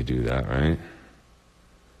wouldn't you do that, right?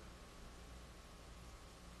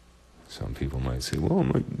 Some people might say, well,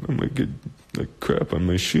 I might get like crap on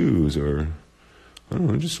my shoes, or I don't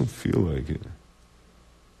know, I just don't feel like it.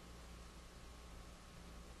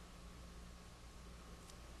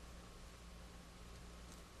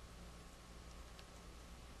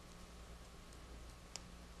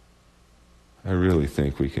 I really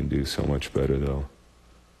think we can do so much better, though.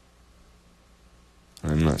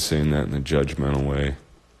 I'm not saying that in a judgmental way.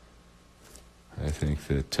 I think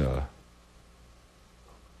that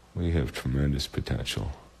we have tremendous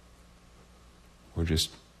potential. We're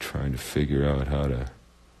just trying to figure out how to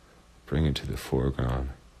bring it to the foreground.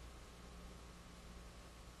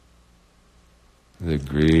 The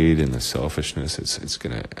greed and the selfishness, it's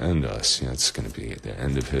going to end us. You know, it's going to be the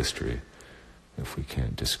end of history if we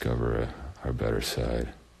can't discover our better side.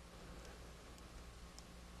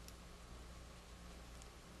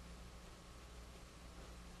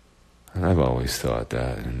 And I've always thought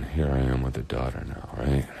that, and here I am with a daughter now,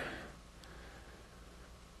 right?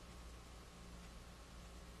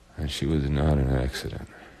 And she was not an accident.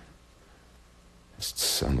 Just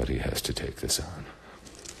somebody has to take this on.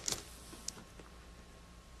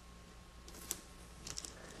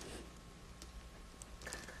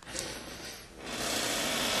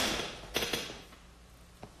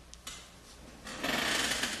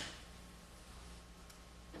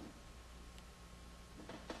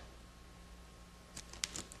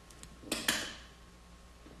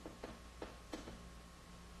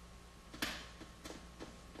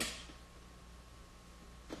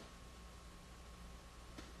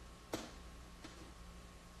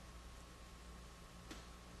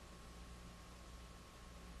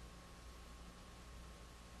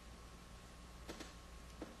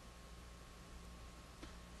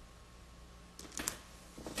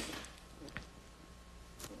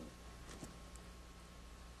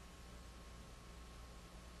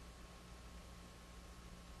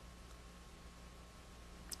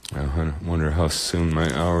 I wonder how soon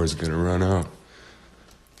my hour is going to run out.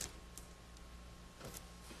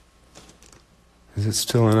 Is it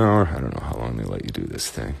still an hour? I don't know how long they let you do this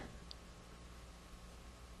thing.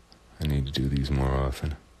 I need to do these more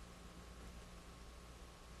often.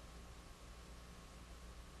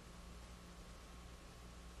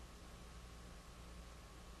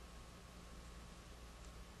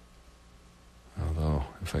 Although,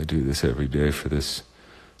 if I do this every day for this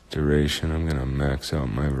duration, I'm going to max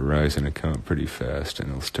out my Verizon account pretty fast, and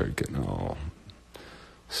it'll start getting all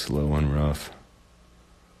slow and rough.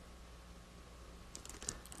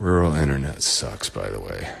 Rural internet sucks, by the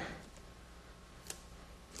way.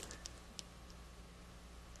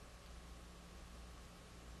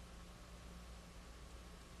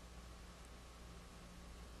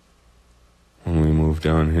 When we moved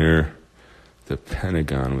down here, the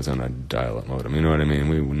Pentagon was on a dial-up modem. You know what I mean?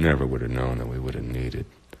 We never would have known that we would have needed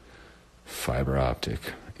fiber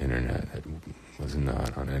optic internet. It was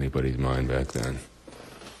not on anybody's mind back then.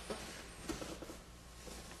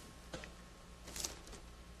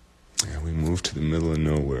 Yeah, we moved to the middle of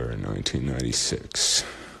nowhere in 1996.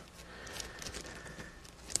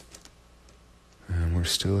 And we're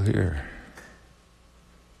still here.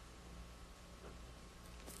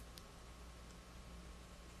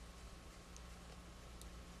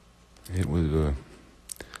 It was a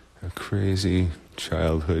crazy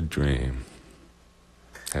childhood dream.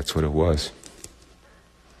 That's what it was.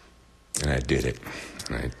 And I did it.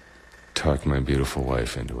 And I talked my beautiful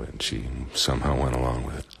wife into it, and she somehow went along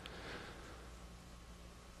with it.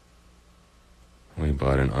 We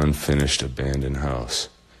bought an unfinished, abandoned house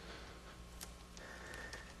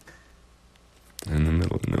in the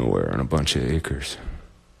middle of nowhere on a bunch of acres.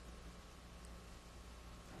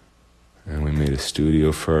 And we made a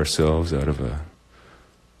studio for ourselves out of a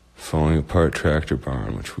falling apart tractor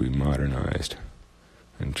barn, which we modernized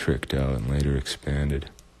and tricked out and later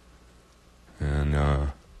expanded.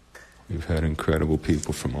 And we've had incredible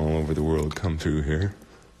people from all over the world come through here.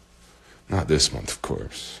 Not this month, of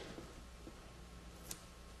course.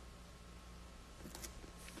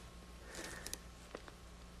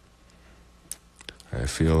 I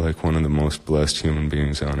feel like one of the most blessed human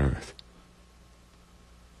beings on earth.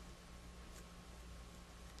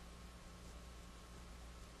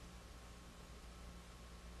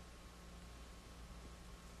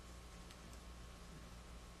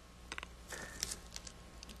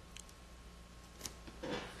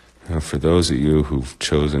 Now, for those of you who've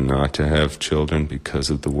chosen not to have children because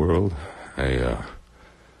of the world, I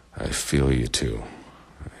feel you too.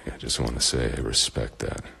 I just want to say I respect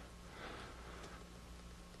that.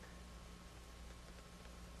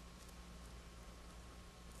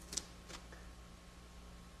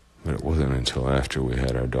 But it wasn't until after we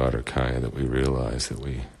had our daughter Kaya that we realized that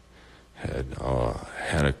we had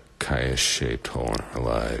a Kaya-shaped hole in our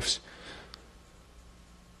lives.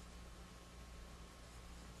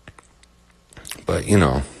 But, you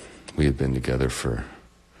know, we had been together for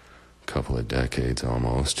a couple of decades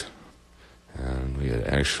almost, and we had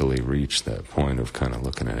actually reached that point of kind of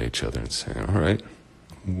looking at each other and saying, all right,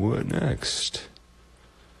 what next?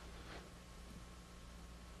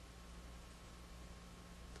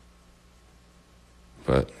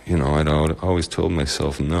 But, you know, I'd always told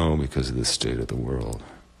myself no because of the state of the world.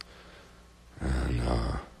 And,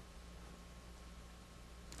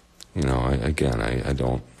 you know,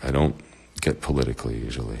 I don't get politically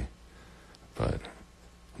usually, but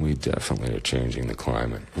we definitely are changing the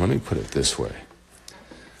climate. Let me put it this way.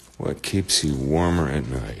 What keeps you warmer at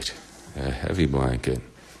night? A heavy blanket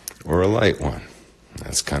or a light one?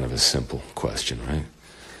 That's kind of a simple question, right?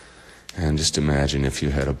 And just imagine if you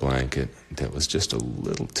had a blanket that was just a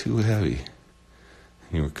little too heavy.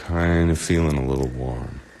 You were kind of feeling a little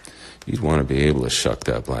warm. You'd want to be able to shuck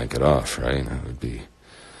that blanket off, right? That would be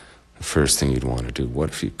the first thing you'd want to do. What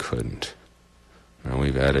if you couldn't? Now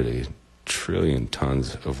we've added 1 trillion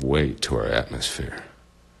tons of weight to our atmosphere.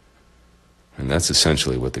 And that's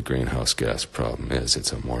essentially what the greenhouse gas problem is.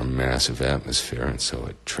 It's a more massive atmosphere, and so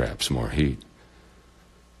it traps more heat.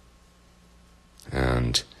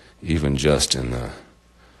 And even just in the,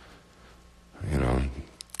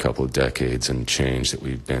 couple of decades and change that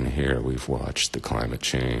we've been here, we've watched the climate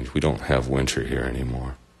change. We don't have winter here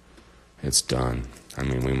anymore. It's done. I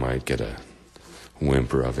mean, we might get a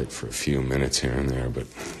whimper of it for a few minutes here and there, but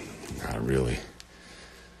not really.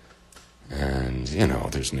 And,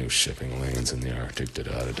 there's new shipping lanes in the Arctic,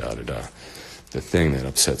 da-da-da-da-da-da. The thing that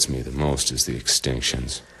upsets me the most is the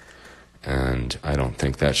extinctions. And I don't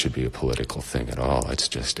think that should be a political thing at all.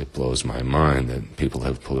 It blows my mind that people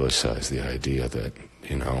have politicized the idea that,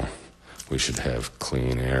 we should have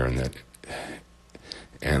clean air and that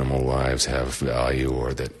animal lives have value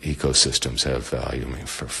or that ecosystems have value. I mean,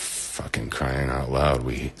 for fucking crying out loud,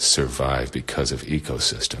 we survive because of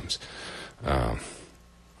ecosystems.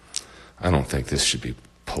 I don't think this should be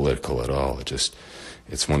political at all.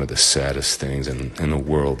 It's one of the saddest things in the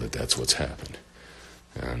world that's what's happened.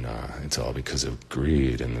 And it's all because of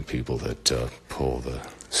greed and the people that pull the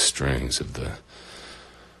strings of the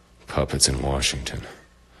puppets in Washington.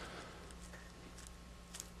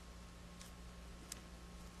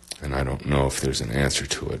 And I don't know if there's an answer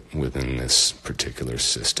to it within this particular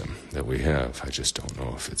system that we have. I just don't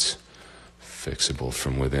know if it's fixable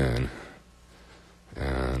from within.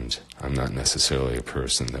 And I'm not necessarily a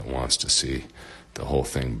person that wants to see the whole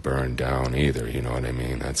thing burned down either, you know what I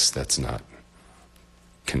mean? That's not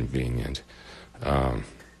convenient.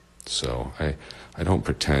 So I don't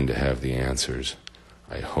pretend to have the answers.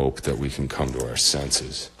 I hope that we can come to our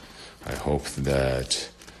senses. I hope that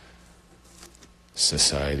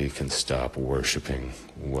society can stop worshiping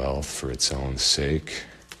wealth for its own sake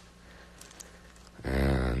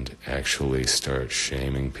and actually start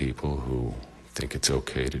shaming people who think it's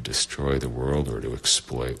okay to destroy the world or to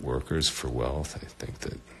exploit workers for wealth. I think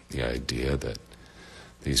that the idea that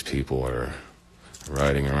these people are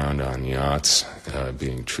riding around on yachts,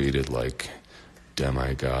 being treated like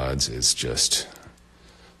demigods is just,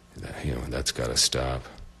 that's got to stop.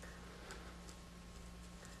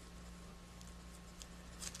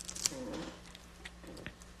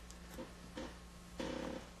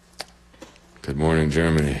 Good morning,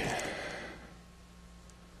 Germany.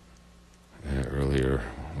 Earlier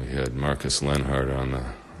we had Marcus Lenhardt on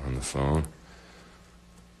the phone.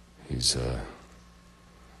 He's a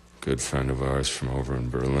good friend of ours from over in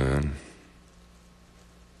Berlin.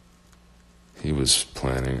 He was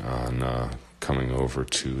planning on coming over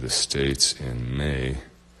to the States in May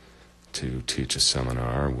to teach a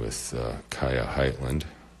seminar with Kaya Heitland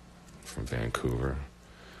from Vancouver.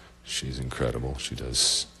 She's incredible. She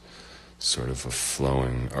does sort of a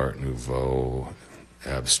flowing Art Nouveau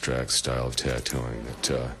abstract style of tattooing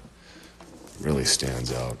that really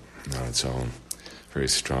stands out on its own. Very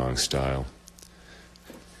strong style.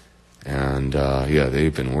 And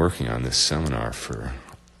they've been working on this seminar for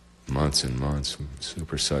months and months. I'm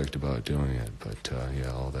super psyched about doing it, but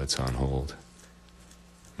all that's on hold.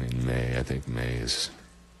 I mean, I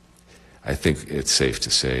think it's safe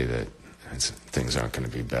to say that things aren't going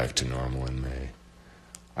to be back to normal in May.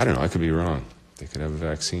 I don't know, I could be wrong. They could have a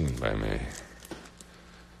vaccine by May.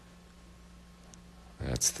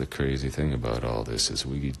 That's the crazy thing about all this, is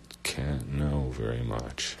we can't know very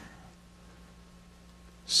much.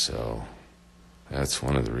 So that's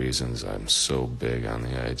one of the reasons I'm so big on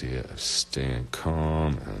the idea of staying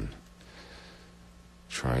calm and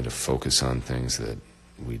trying to focus on things that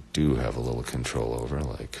we do have a little control over,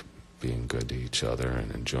 like being good to each other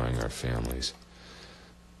and enjoying our families,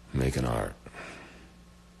 making art,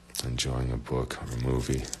 enjoying a book or a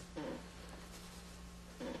movie,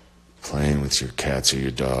 playing with your cats or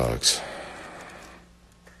your dogs.